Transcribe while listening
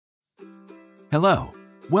Hello,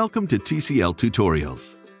 welcome to TCL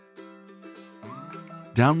Tutorials.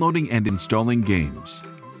 Downloading and installing games.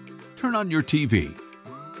 Turn on your TV.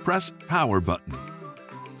 Press Power button.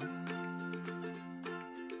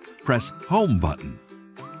 Press Home button.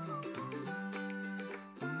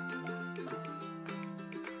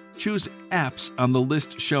 Choose Apps on the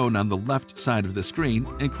list shown on the left side of the screen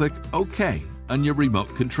and click OK on your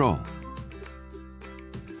remote control.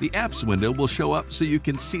 The Apps window will show up so you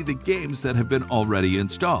can see the games that have been already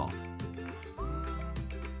installed.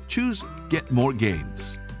 Choose Get More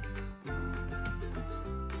Games.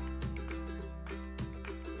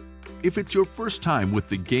 If it's your first time with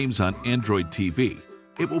the games on Android TV,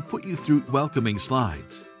 it will put you through welcoming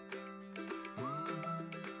slides.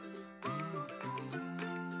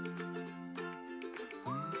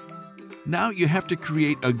 Now you have to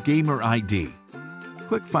create a gamer ID.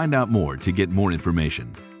 Click Find Out More to get more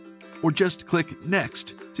information, or just click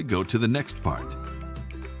Next to go to the next part.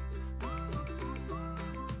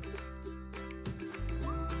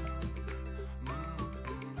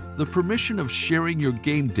 The permission of sharing your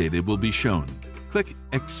game data will be shown. Click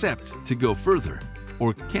Accept to go further,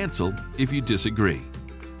 or Cancel if you disagree.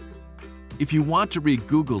 If you want to read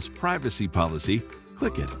Google's privacy policy,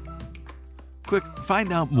 click it. Click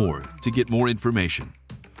Find Out More to get more information.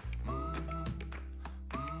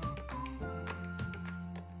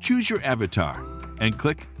 Choose your avatar and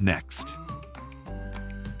click Next.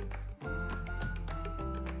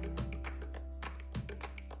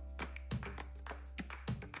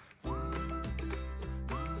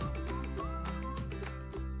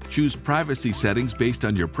 Choose privacy settings based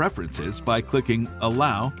on your preferences by clicking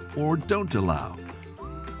Allow or Don't Allow.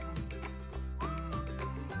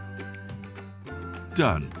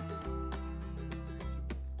 Done.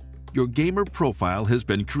 Your gamer profile has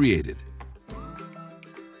been created.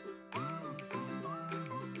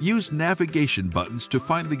 Use navigation buttons to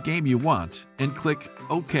find the game you want and click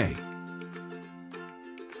OK.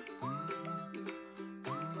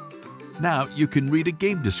 Now you can read a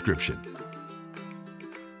game description.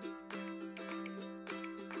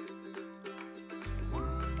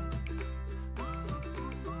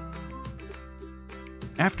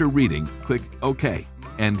 After reading, click OK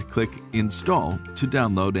and click Install to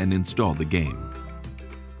download and install the game.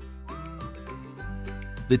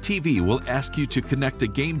 The TV will ask you to connect a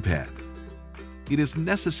gamepad. It is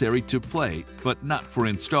necessary to play, but not for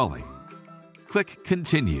installing. Click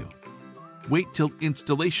Continue. Wait till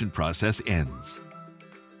installation process ends.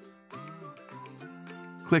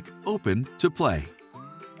 Click Open to play.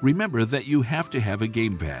 Remember that you have to have a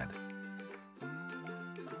gamepad.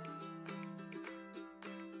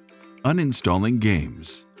 Uninstalling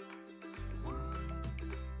games.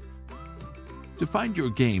 To find your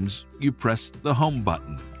games, you press the Home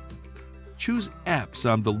button. Choose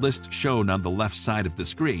Apps on the list shown on the left side of the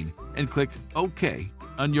screen and click OK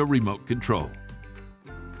on your remote control.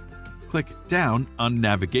 Click down on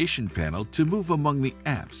Navigation panel to move among the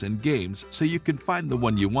apps and games so you can find the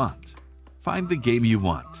one you want. Find the game you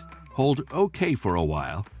want. Hold OK for a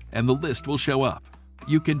while and the list will show up.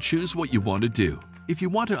 You can choose what you want to do. If you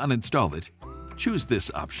want to uninstall it, choose this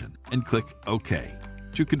option and click OK.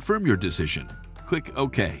 To confirm your decision, click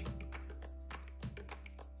OK.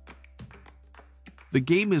 The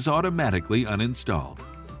game is automatically uninstalled.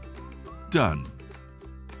 Done.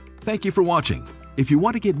 Thank you for watching. If you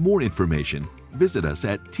want to get more information, visit us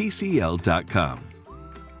at tcl.com.